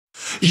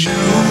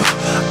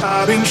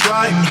I've been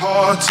trying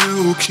hard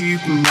to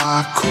keep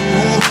my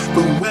cool,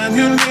 but when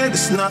you're near,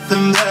 there's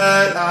nothing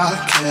that I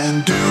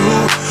can do.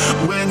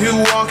 When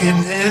you're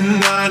walking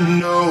in, I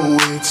know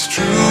it's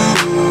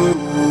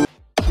true.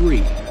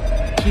 3,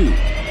 2,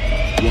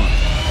 1.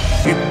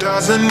 It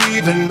doesn't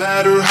even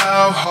matter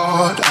how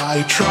hard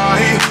I try,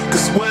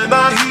 'cause when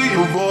I hear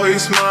your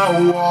voice, my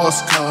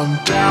walls come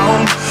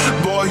down.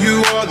 Boy,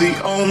 you are the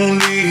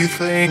only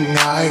thing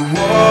I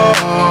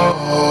want.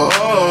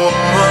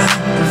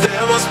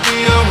 There must be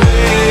a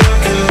way I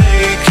can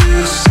make you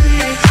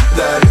see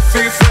that if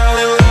we fell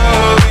in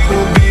love, it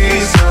would be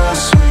so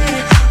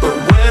sweet. But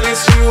when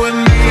it's you and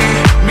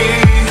me,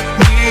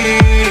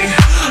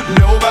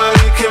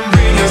 nobody can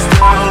bring us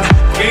down,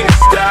 bring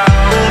us down.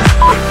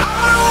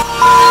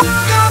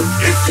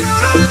 If you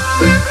don't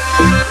love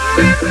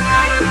me,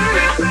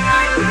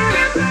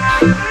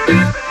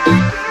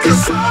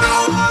 'cause I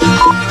don't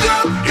love you.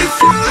 If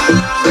you don't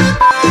love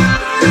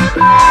me,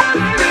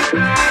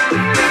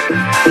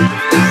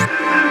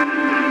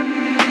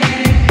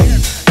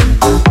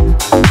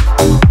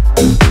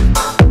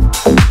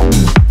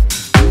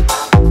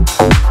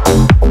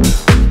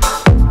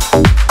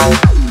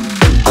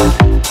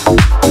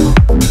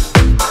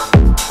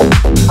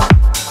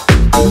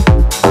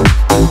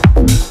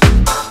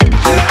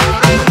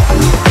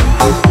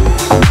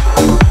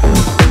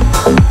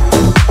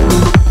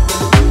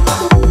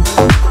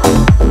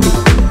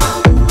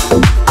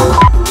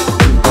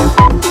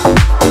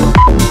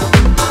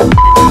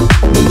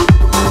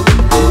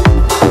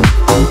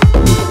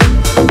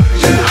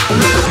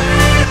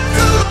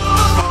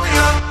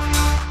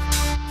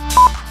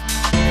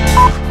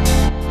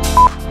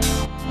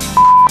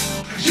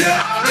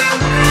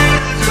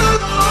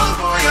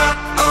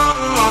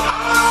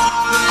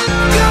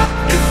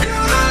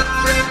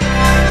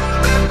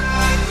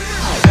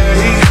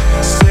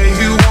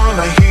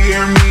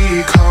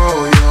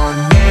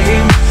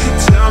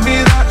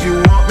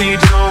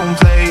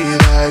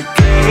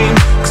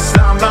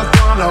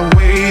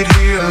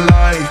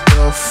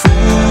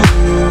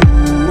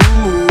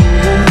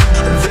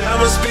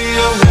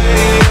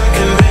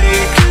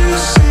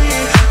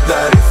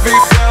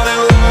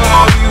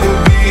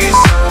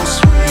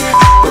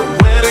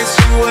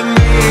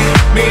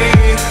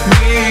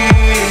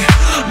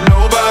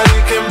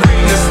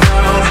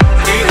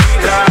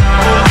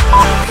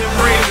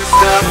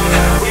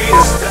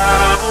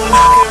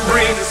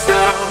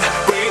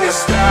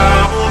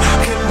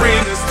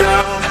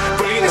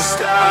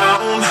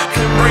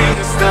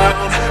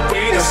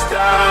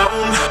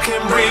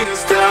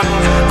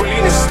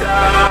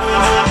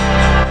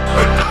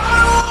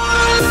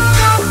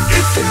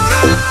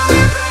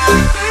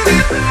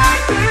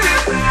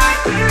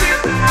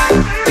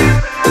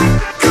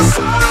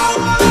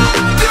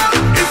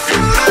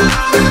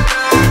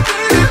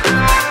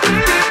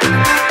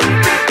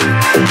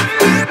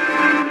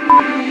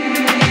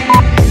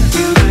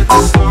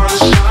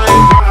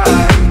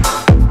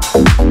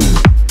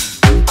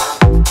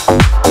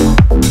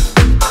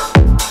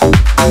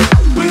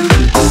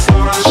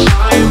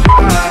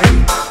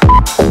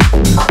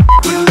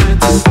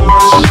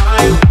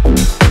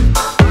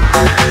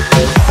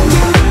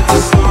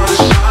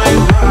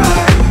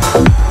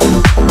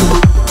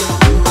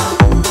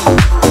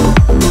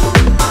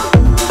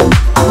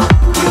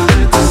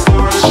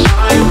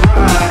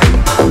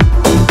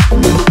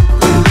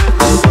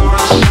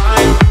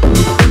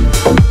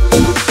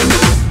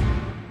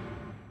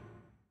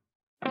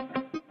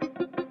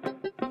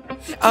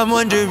 I'm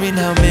wondering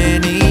how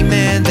many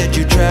men that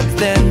you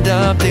trapped and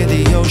dumped in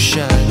the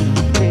ocean.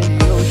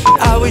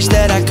 I wish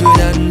that I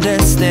could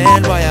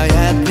understand why I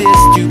had this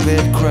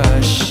stupid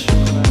crush.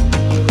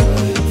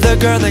 The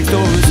girl next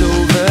door is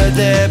over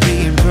there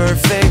being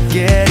perfect,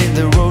 getting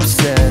the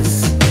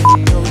roses.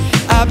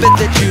 I bet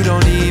that you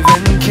don't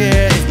even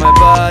care if my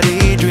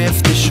body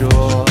drifts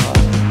ashore.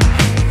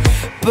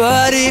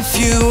 But if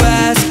you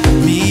ask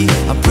me,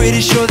 I'm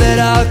pretty sure that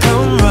I'll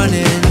come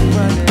running.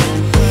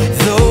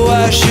 Though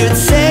I should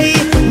say,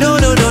 no,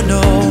 no, no,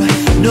 no,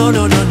 no,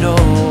 no, no, no.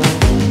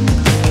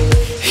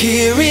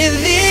 Here in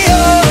the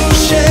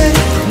ocean,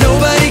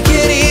 nobody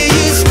can hear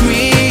you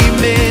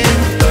screaming.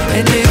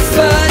 And if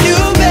I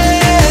knew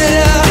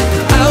better,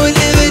 I would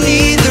never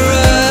need the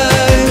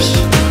rush.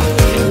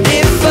 And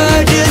if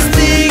I just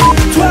think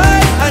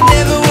twice, I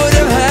never would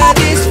have had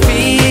this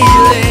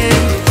feeling.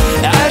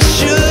 I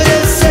should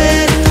have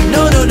said,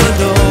 no, no, no,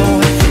 no,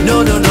 no,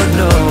 no, no,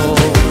 no.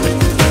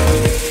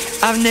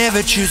 I've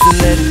never choose to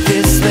let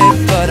this slip,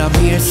 but I'm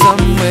here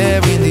somewhere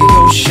in the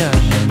ocean,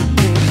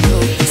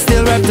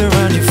 still wrapped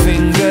around your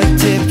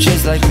fingertip,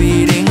 just like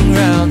beating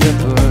round the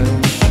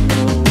bush.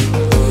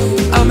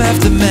 I'm half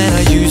the man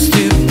I used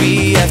to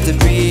be after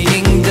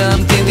being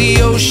dumped in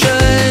the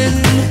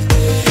ocean.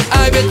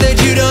 I bet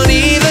that you don't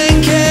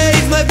even care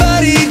if my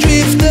body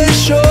drifts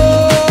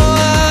ashore.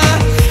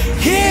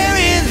 Here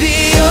in the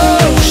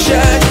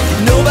ocean,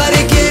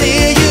 nobody can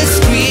hear you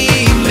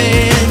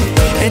screaming.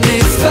 And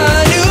if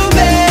I knew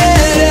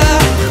better,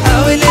 I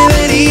would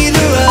never need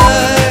the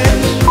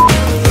rush.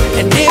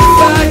 And if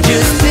I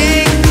just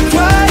think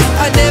twice,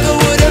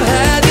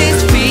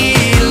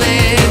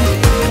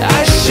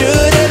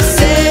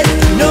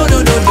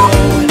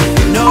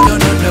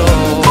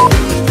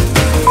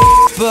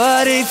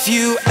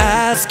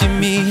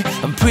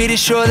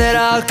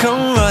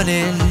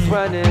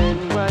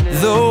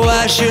 Though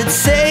I should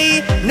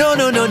say no,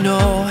 no, no,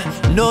 no,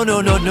 no,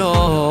 no, no,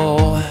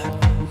 no.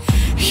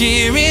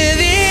 Here in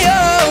the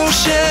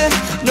ocean,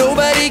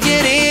 nobody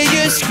can hear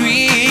you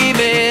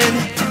screaming.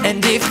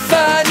 And if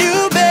I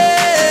knew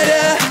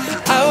better,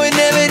 I would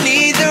never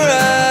need the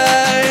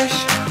rush.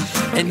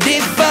 And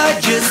if I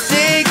just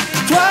think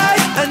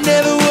twice, I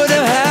never would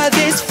have had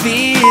this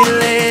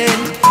feeling.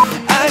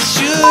 I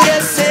should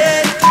have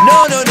said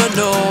no, no, no,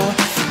 no,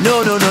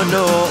 no, no, no,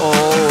 no.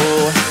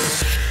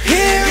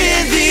 Here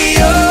in the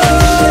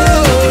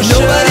ocean,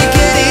 nobody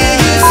can hear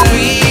you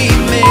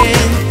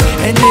screaming.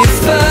 And if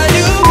I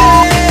knew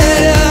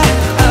better,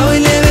 I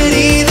would never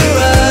need the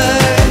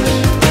rush.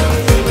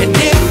 And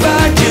if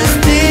I just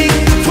think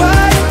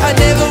twice, I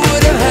never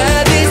would have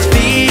had this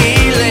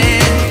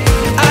feeling.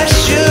 I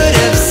should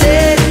have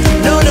said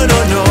no, no, no,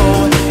 no,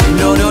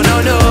 no, no, no,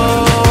 no.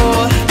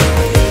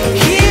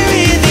 Here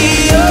in the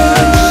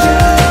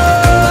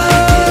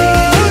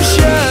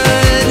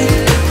ocean,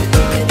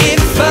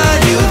 if I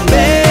knew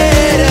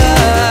better,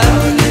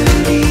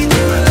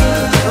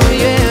 oh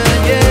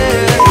yeah, yeah,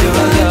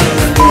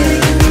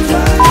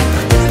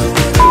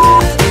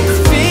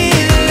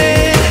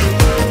 feeling.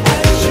 I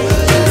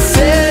should have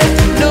said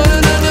no,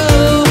 no, no,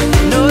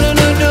 no, no,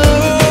 no, no.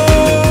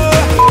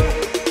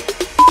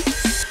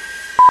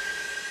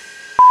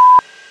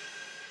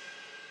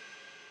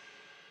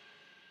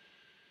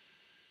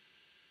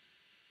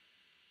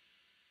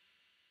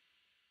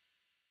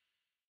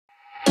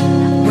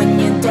 When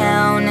you're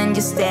down and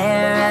you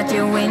stare out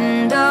your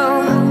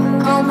window,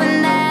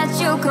 hoping that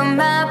you'll come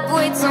up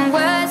with some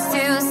words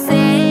to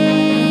say.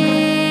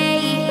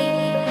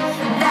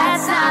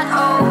 That's not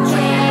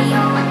okay.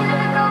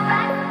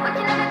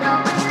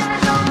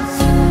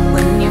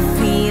 When you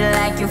feel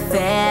like you're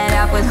fed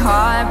up with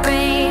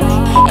heartbreak,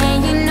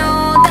 and you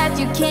know that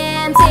you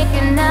can't take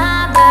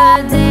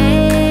another day.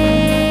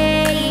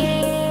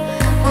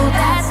 Well,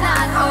 that's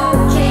not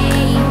okay.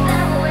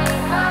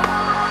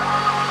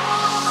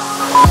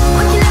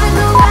 We can never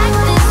go back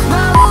this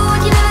road,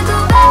 you never go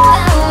back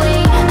that way.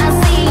 I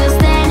see you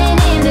standing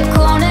in the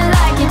corner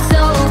like it's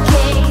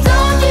okay.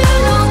 Don't you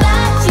know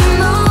that you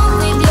move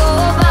with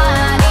your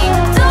body?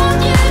 Don't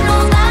you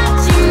know that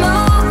you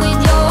move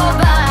with your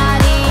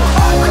body?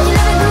 We can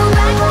never go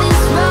back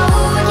this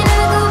road, you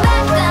never go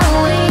back that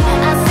way.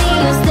 I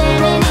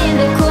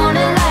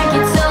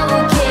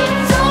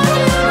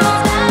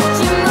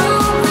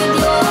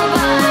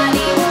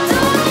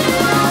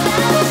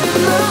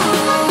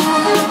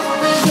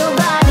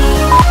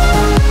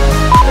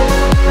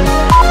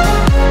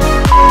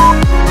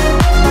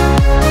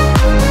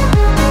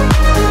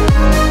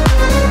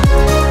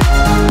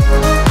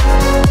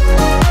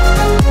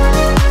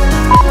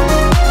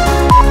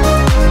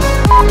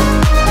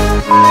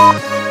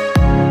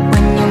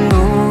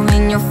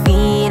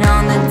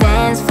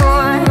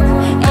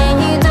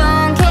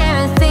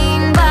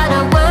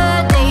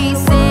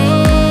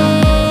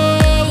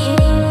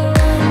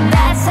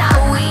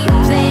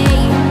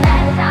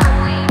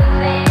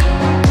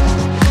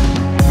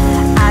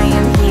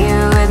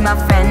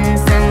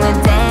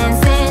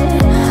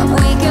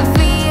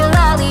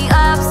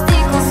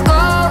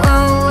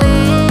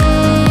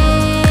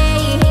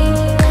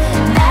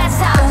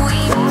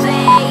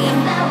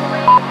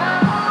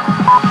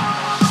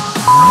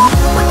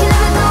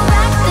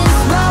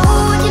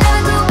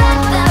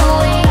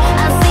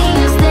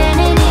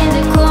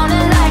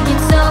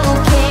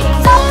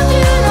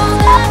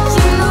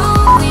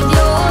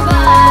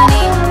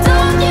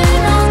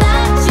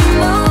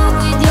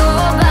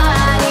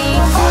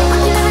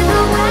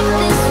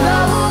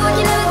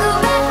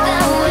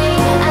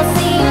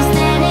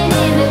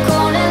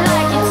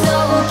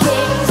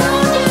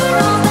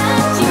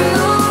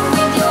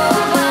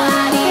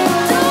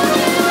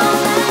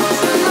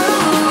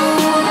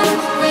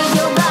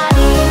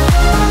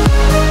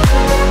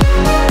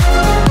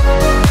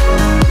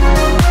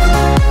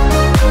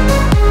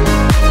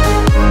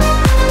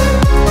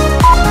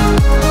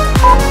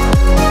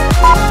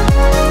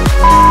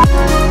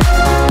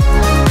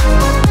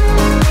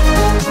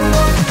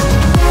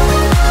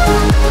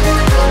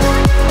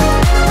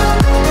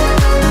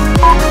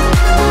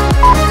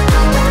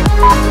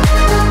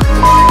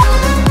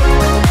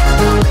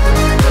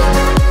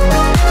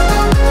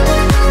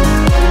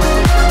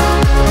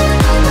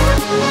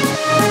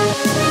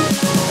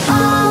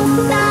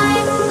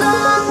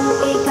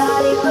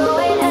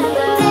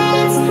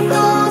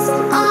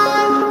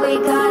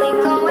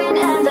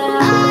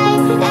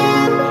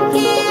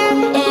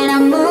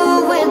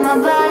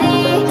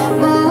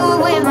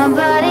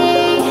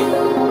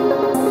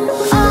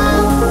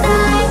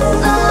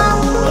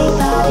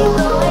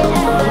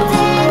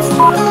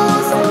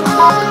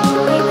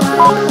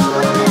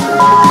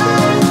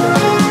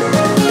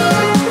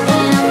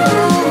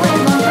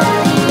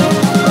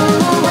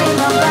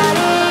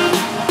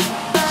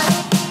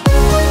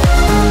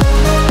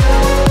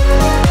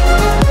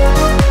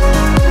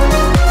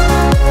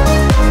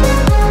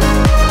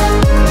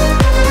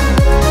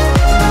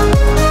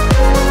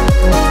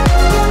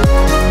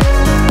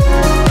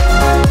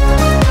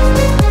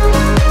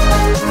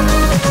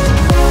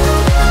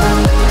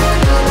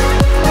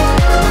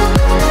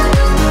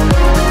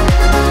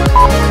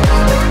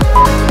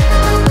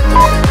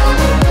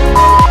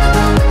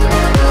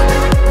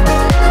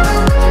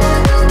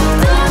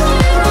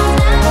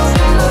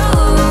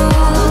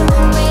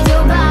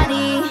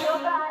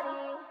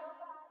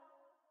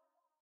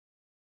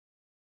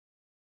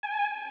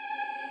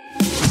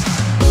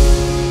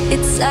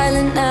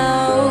silent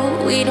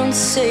now, we don't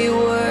say a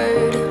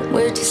word.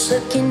 We're just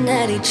looking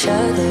at each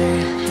other.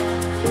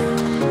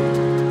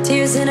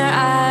 Tears in our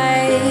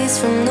eyes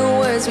from the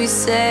words we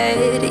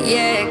said.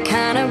 Yeah, it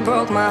kinda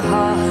broke my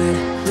heart.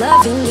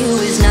 Loving you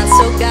is not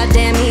so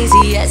goddamn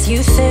easy as you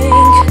think.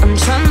 I'm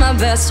trying my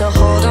best to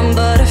hold on,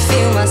 but I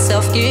feel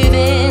myself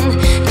giving.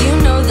 You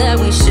know that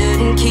we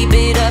shouldn't keep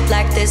it up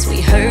like this. We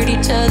hurt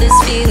each other's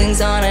feelings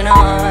on and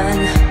on.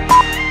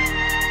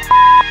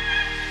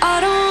 I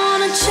don't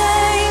wanna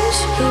change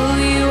who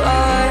you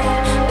are.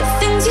 The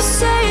things you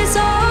say is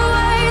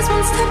always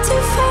one step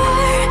too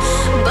far.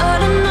 But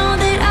I know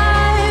that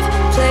I've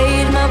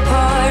played my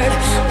part.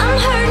 I'm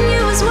hurting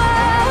you as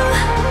well.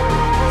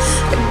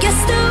 I guess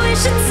that we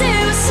should say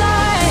we're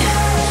sorry.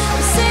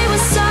 Say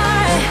we're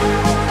sorry.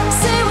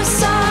 Say we're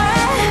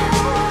sorry.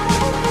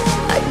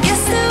 I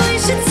guess that we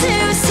should say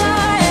we're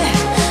sorry.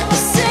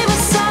 Say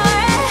we're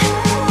sorry.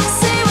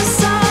 Say we're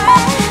sorry.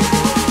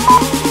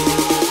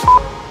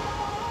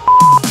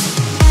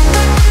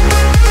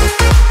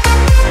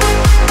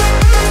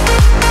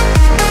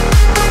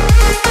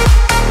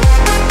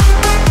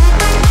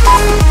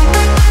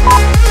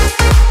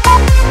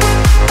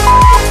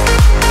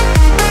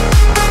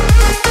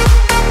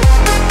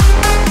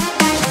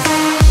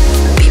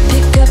 We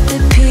pick up the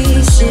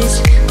pieces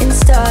and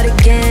start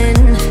again.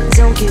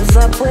 Don't give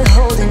up, we're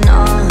holding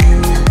on.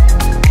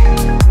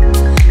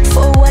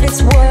 For what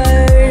it's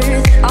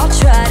worth, I'll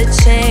try to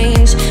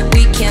change.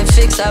 We can't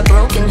fix our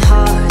broken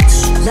hearts.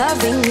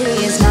 Loving me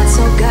is not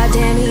so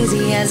goddamn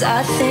easy as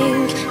I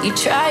think. You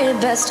try your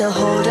best to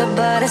hold up,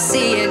 but I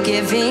see you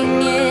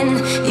giving in.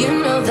 You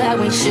know that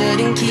we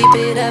shouldn't keep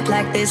it up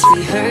like this.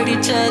 We hurt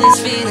each other's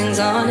feelings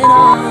on and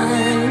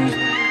on.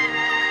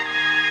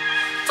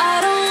 I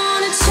don't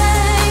wanna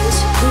change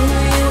who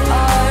you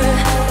are.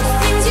 The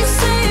things you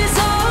say is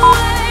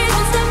always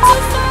one step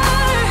too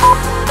far.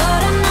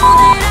 But I know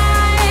that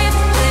I've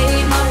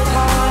played my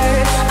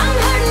part. I'm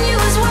hurting you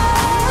as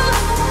well.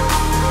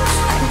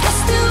 I guess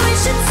that we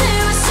should say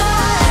we're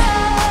sorry.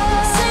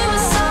 Say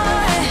we're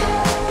sorry.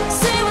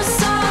 Say we're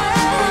sorry.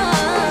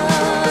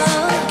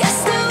 I guess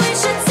that we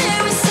should say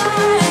we're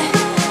sorry.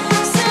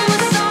 Say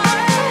we're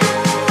sorry.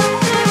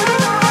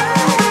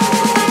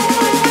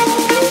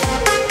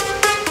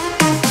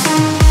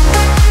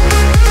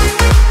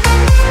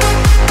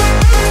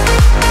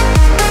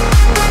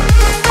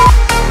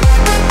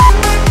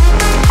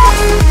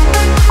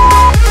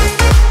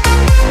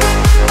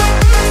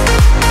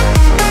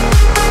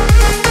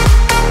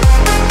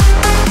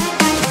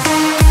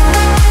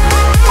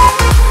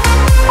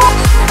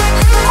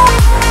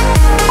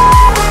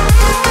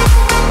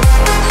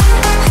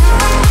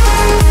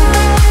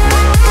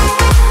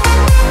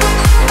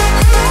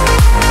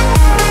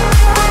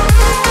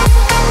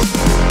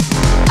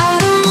 I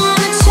don't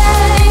wanna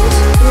change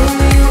who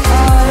you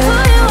are.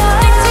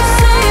 Things you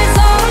say is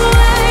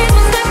always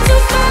one step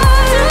too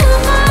far.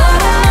 But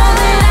I know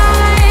that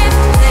I've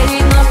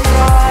played my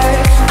part.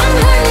 I'm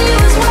hurting you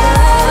as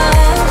well.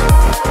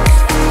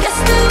 Guess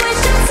that we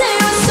should say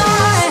we're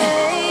sorry.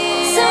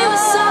 Say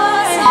we're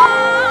sorry.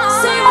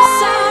 Say we're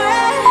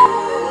sorry.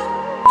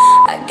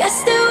 I guess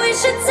that we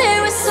should say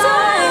we're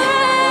sorry.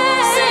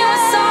 Say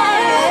we're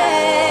sorry.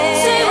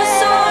 Say we're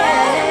sorry.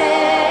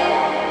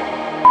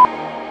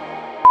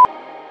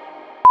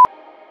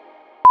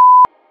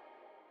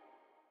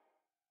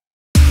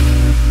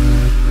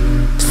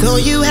 So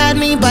you had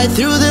me bite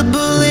through the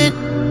bullet.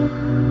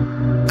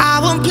 I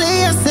won't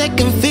play a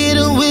second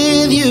fiddle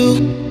with you.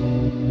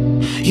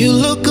 You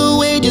look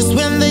away just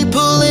when they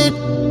pull it.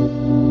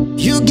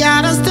 You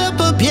gotta step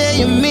up, yeah,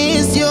 you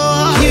miss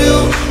your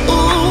cue.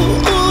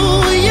 Ooh,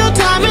 ooh, your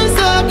time is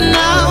up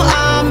now.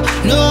 I'm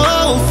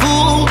no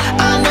fool.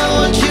 I know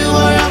what you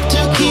are up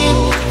to. Keep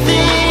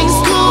things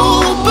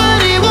cool, but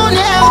it won't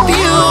help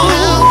you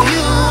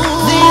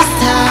this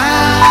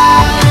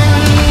time.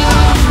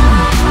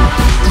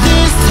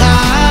 This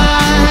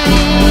time,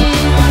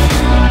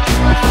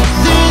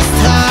 this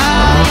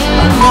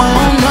time, no,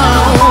 no.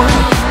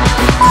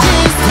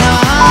 This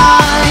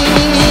time,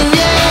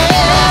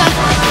 yeah.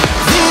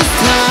 This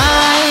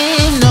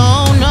time, no,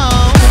 no.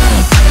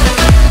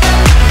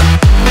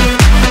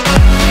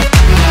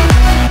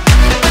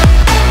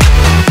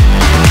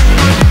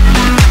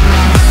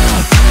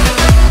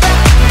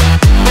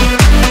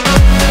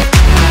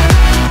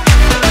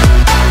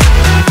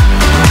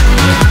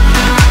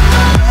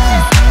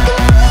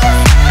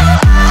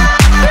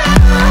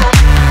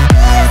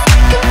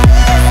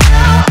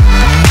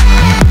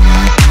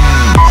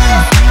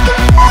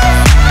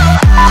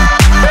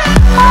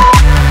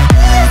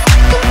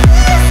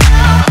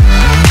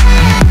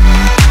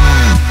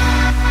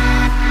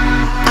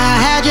 I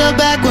had your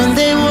back when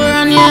they were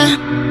on ya.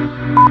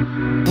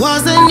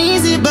 Wasn't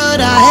easy, but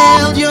I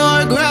held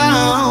your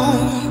ground.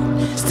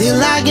 Still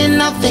I get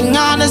nothing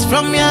honest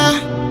from ya.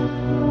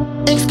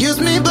 Excuse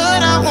me,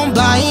 but I won't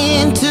buy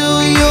into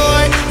your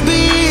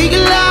big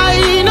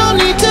lie. No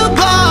need to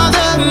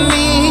bother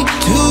me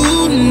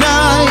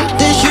tonight.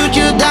 They shoot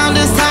you down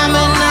this time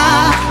and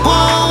I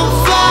won't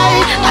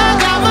fight. I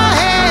got my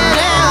head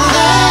held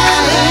high.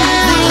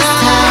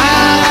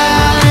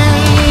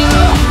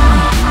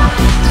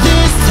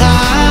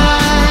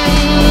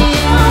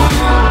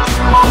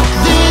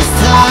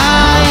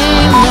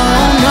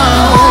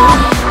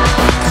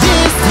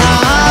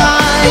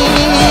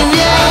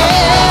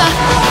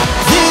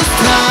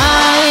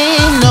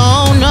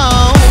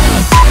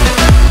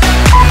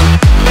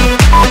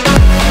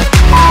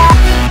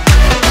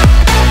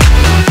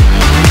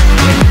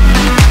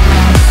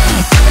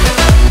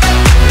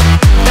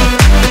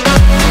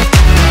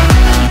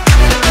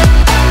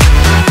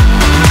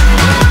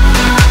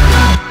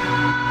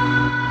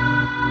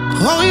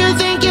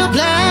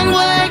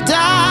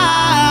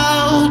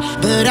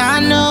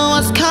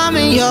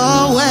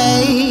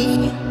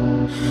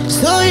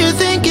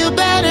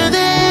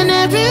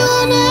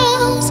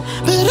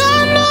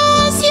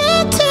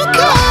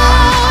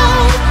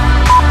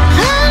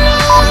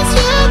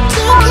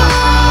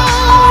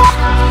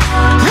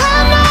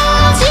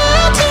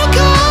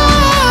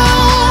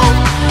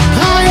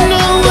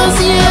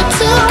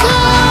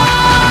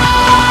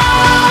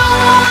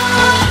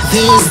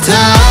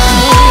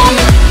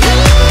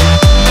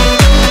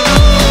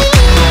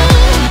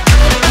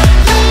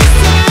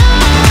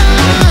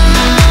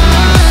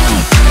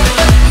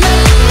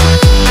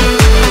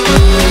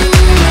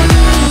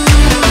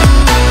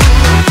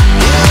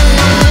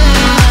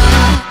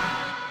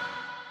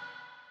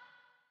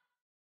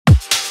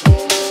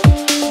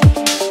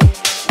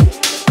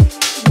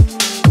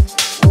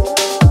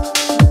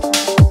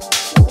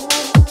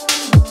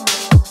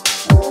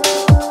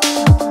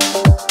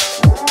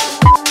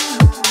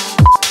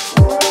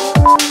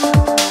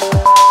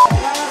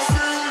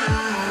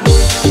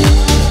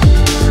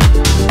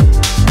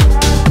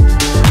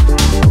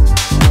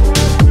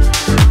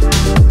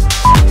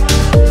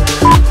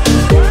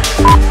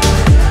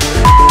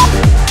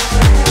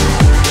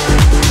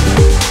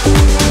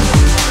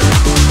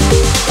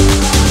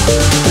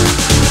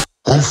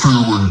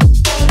 feeling.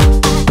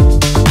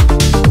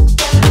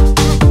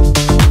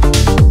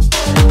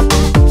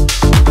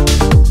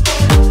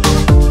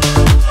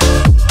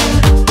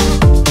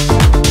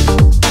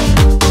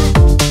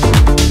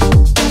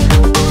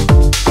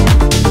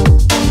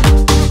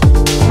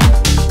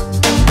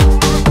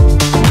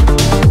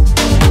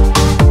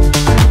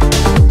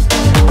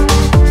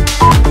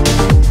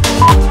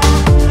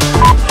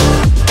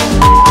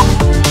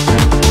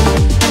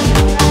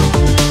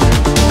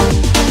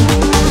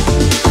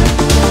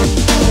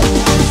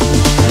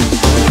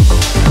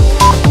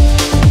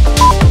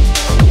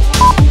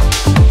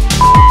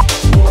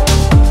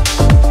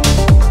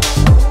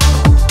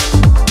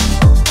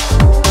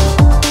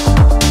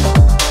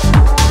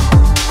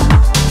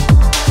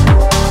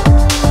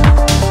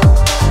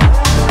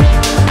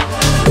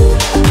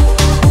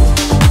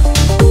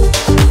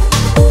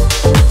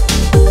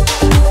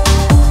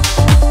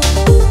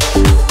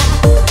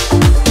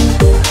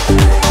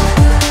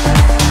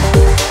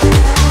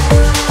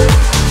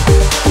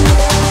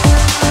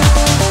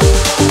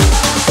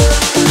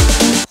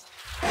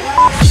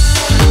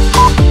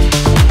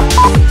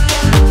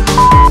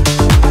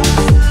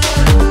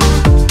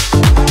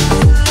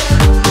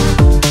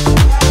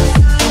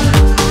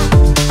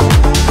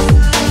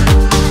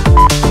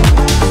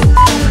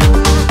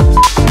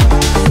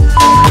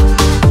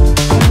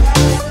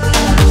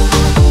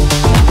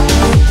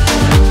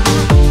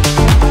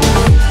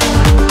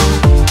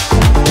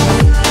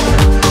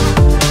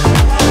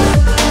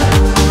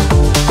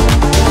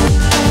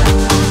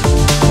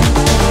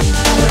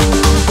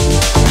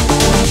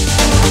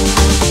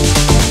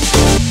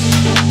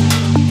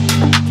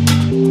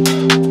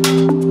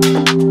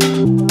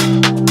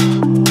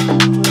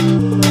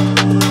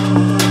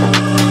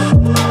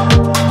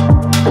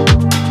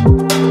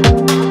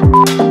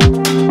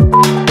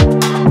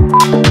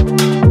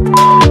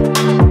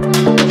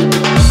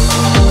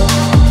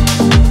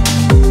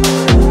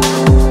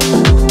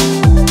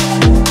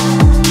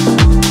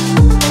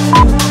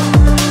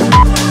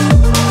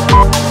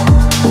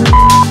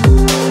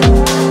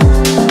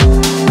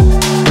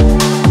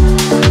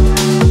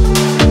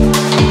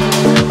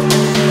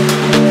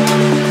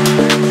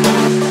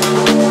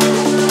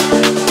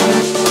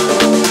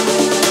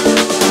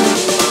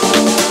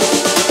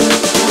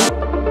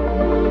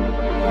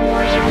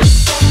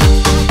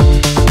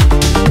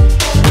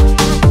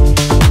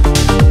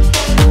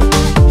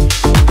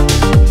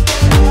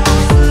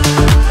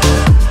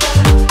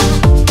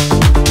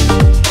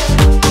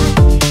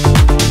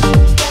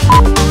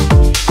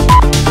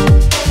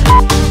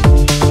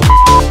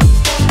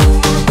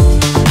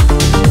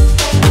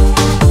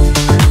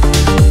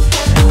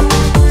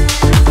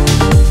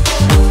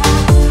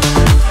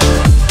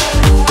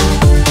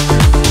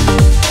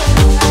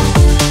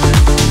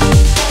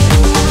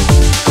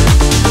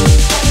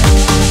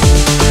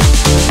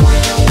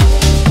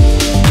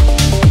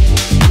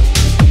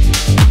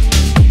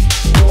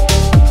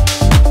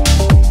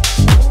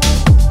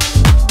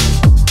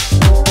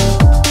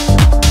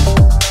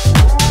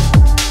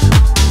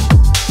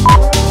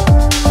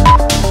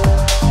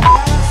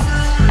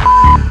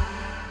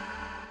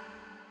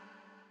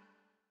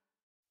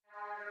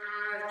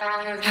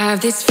 Have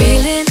this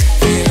feeling,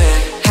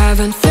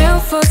 haven't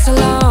felt for so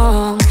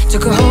long.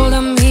 Took a hold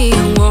of me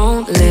and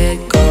won't let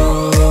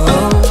go.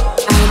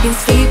 I've been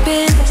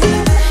sleeping,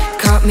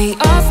 caught me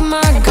off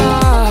my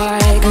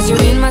guard. Cause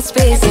you're in my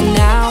space and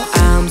now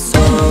I'm so.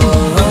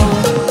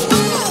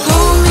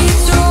 Pull me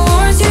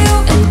towards you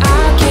and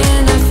I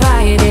cannot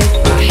fight it.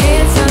 My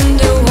head's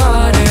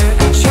underwater,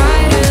 I try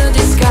to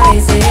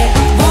disguise it.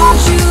 Want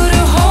you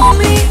to hold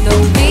me,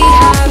 though we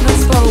haven't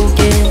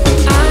spoken.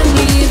 I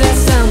need that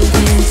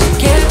something to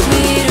get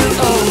me to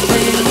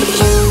open.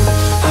 You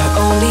are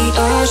only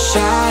a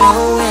shot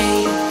away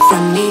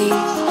from me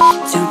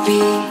to be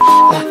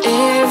my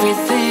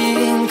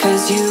everything.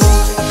 Cause you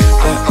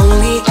are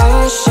only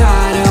a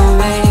shot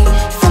away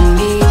from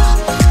me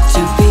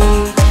to be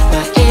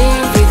my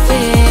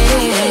everything.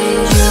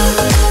 You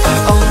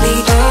are only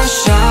a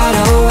shot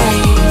away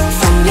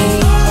from me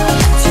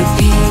to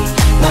be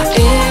my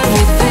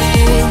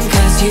everything.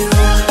 Cause you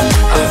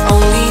are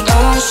only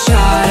a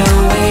shot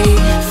away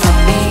from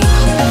me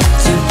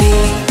to be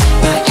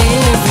my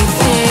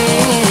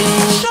everything.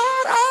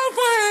 Shot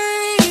away.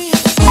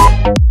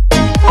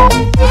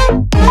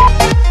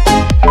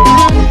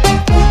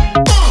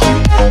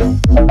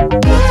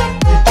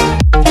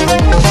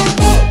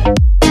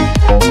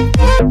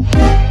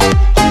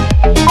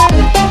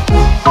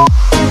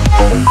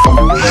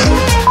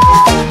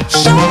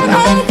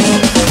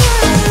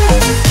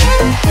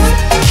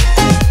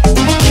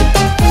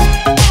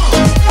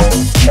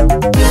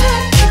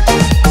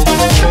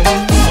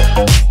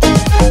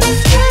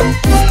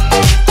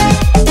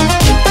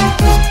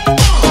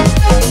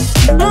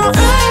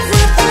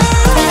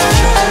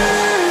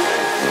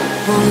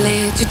 Won't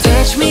let you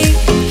touch me,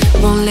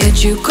 won't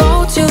let you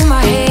go to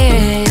my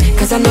head.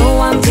 Cause I know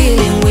I'm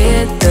dealing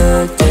with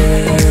the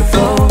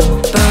devil.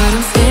 But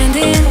I'm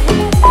standing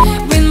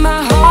with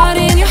my heart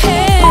in your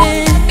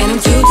hand, and I'm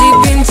too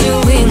deep into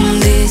in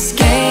this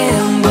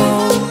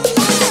gamble.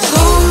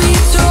 Hold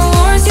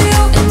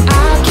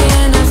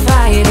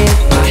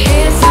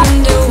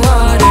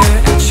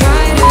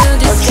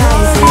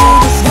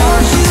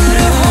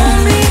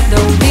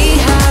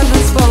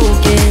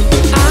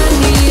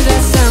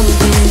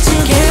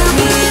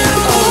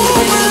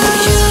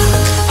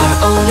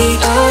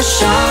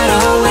shot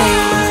away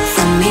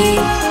from me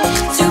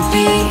to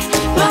be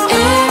my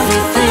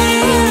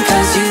everything.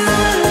 'Cause you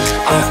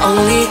are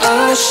only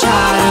a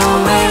shot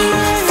away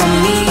from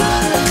me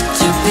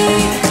to be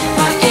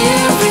my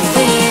everything.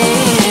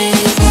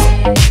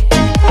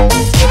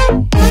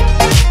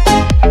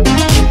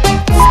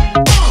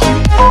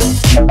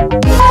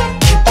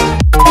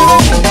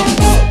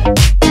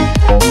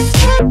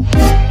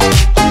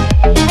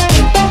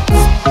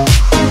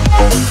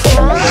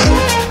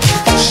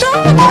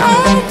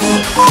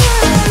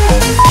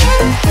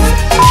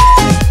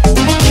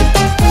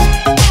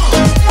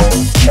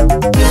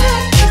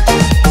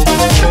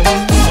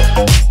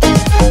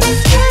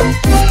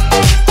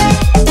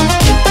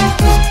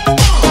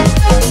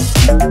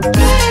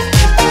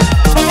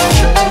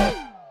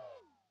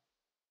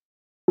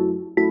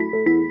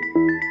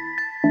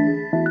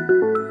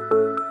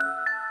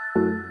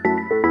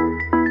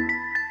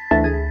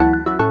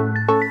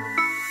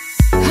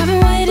 I've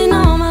been waiting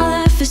all my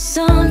life for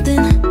something.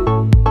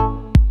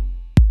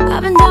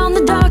 I've been down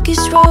the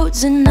darkest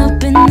roads and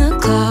up in the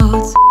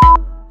clouds,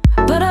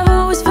 but I've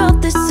always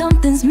felt that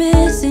something's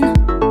missing.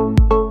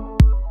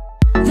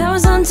 That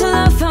was until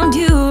I found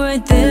you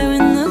right there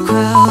in the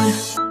crowd.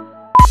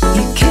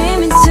 You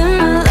came into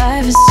my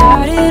life and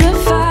started a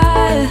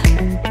fire.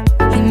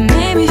 You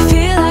made me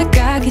feel like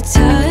I could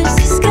touch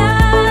the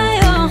sky.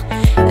 Oh,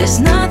 there's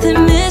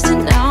nothing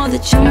missing now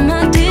that you're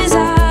my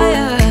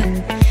desire.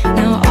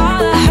 Now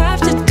all I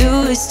have to do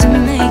is to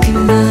make you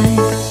mine.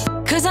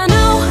 'Cause I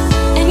know,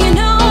 and you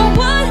know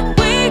what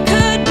we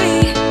could be.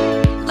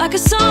 Like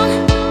a song,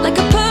 like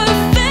a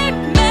perfect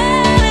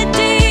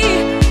melody.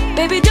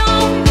 Baby,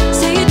 don't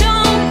say you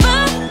don't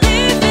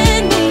believe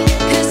in me.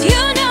 'Cause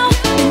you know,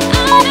 and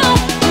I know,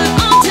 we're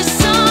onto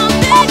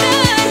something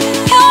good.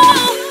 You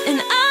know, and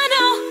I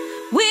know,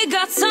 we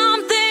got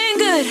something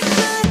good.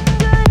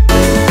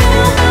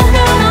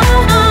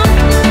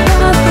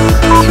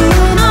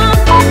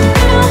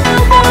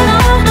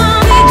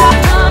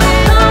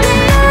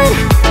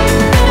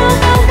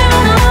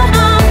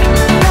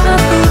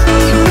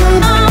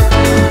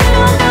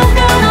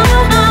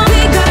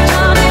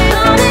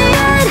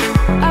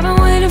 I've been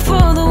waiting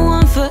for the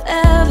one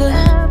forever.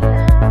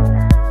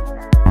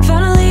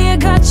 Finally I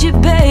got you,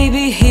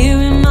 baby, here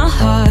in my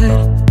heart.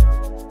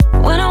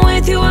 When I'm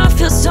with you I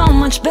feel so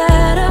much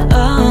better,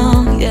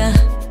 oh yeah.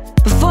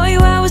 Before you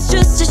I was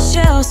just a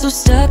shell, so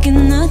stuck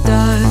in the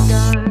dark.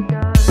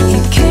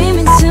 You came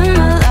into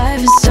my life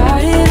and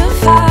started a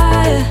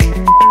fire.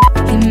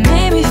 You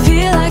made me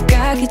feel like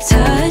I could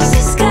touch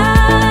the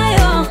sky.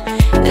 Oh,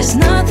 there's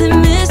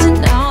nothing missing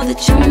now that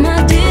you're my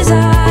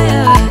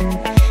desire.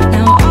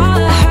 Now all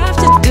I have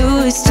to do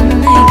is to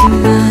make you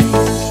mine.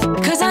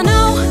 'Cause I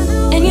know,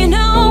 and you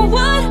know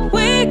what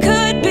we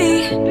could be.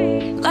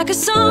 Like a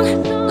song,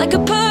 like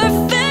a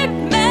perfect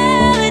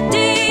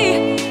melody.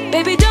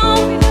 Baby,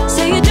 don't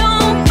say you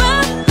don't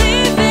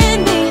believe in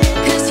me.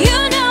 'Cause you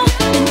know,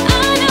 and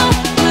I know,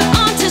 we're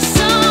onto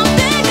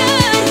something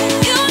good.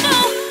 You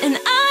know, and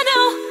I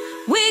know,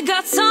 we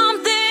got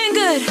something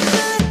good.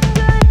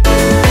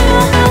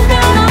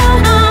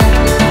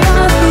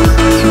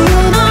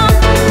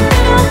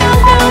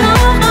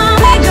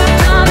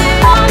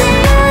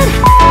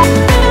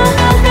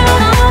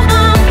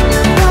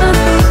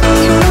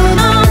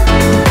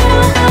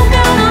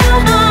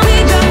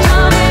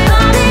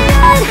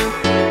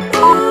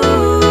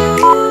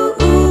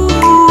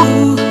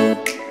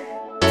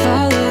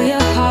 Follow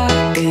your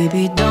heart,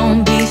 baby,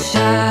 don't be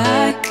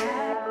shy.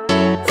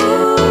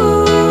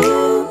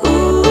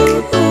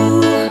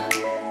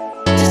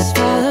 Just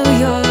follow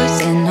yours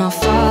and I'll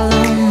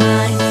follow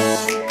mine.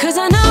 'Cause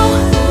I know,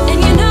 and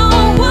you know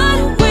what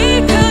we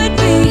could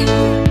be.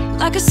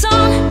 Like a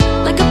song,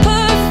 like a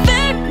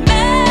perfect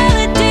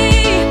melody.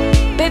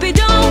 Baby,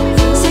 don't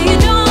say you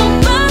don't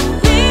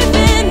believe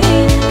in me.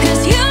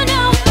 'Cause you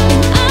know,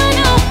 and I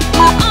know,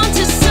 we're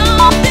onto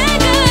something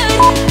good.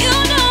 You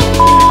know,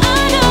 and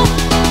I know,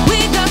 we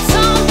got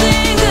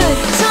something good.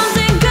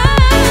 Something good.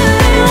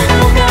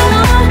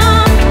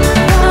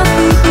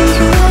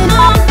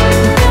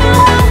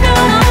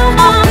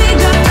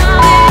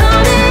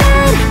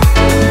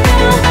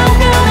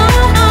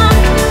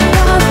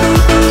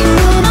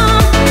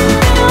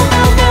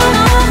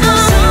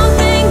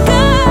 Something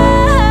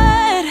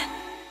good.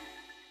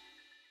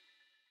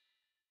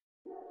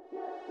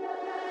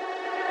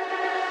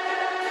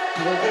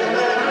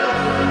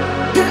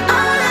 You're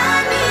all I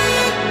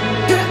need.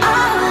 You're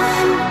all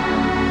in.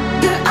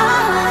 You're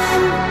all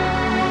in.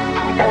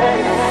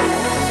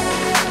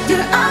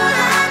 You're all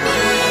I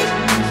need.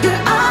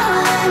 You're all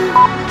in.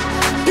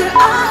 You're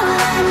all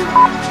in.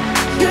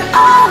 You're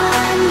all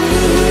I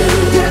need.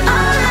 You're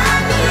all I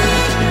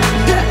need.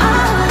 You're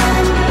all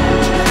in.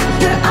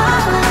 You're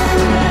all in.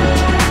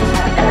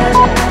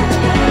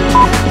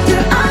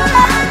 You're all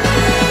I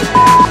need.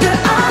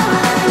 You're all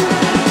in.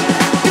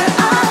 You're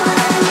all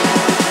in.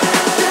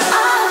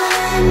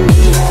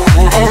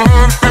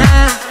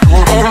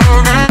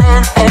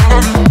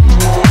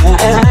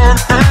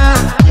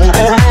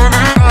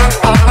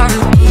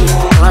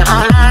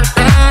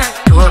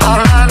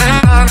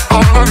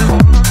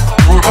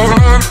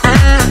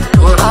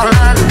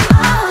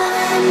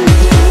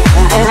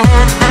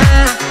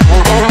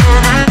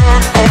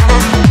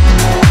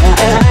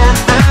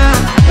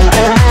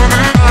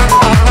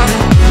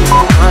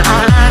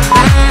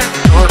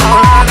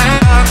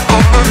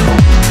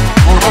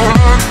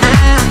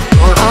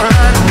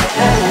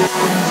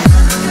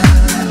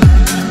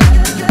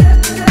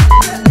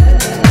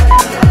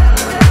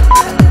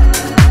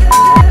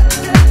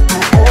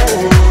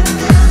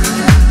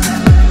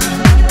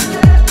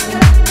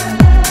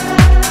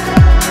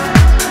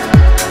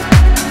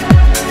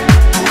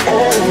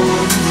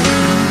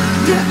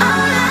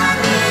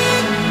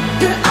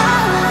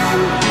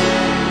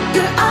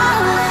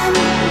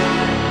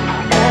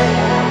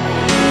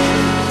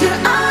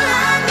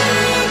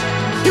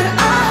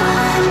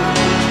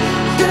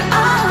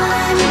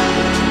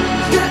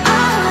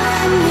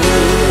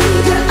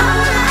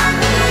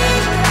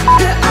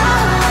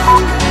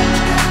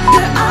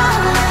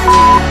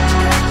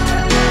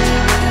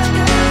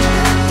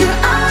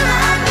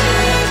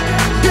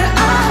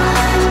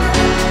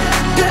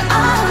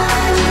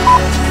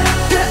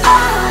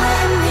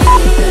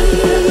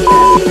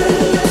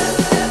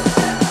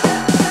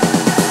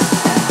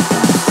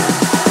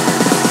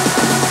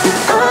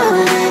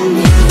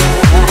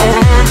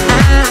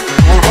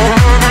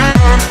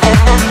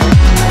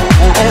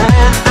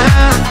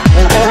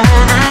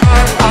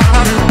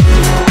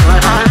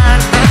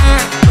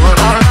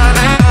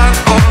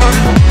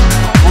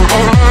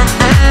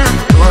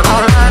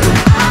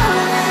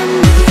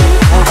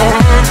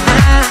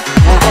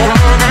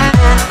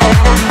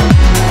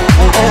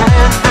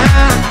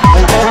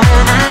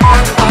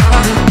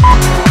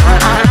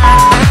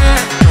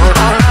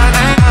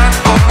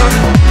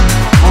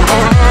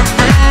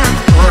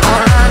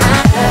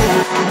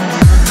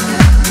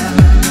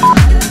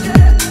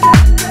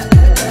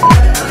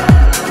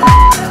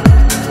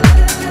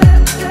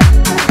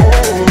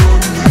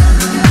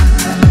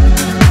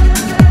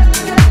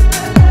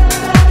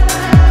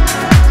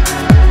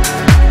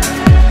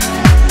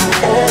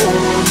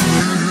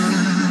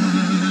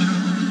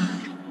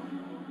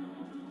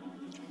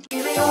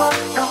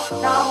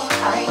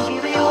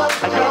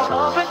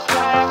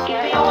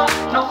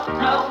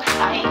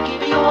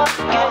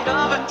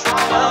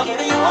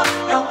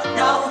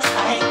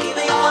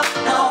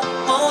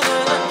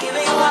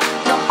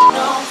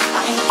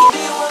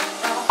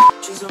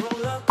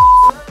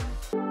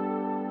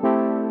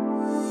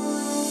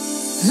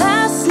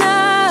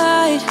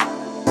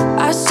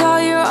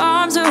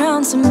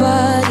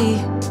 somebody.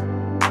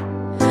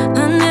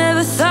 I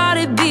never thought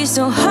it'd be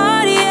so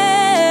hard,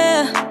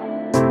 yeah.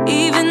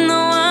 Even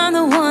though I'm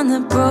the one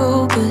that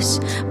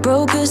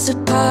broke us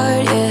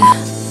apart, yeah.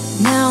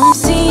 Now I'm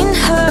seeing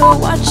her,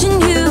 watching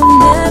you.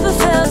 Never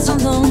felt so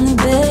lonely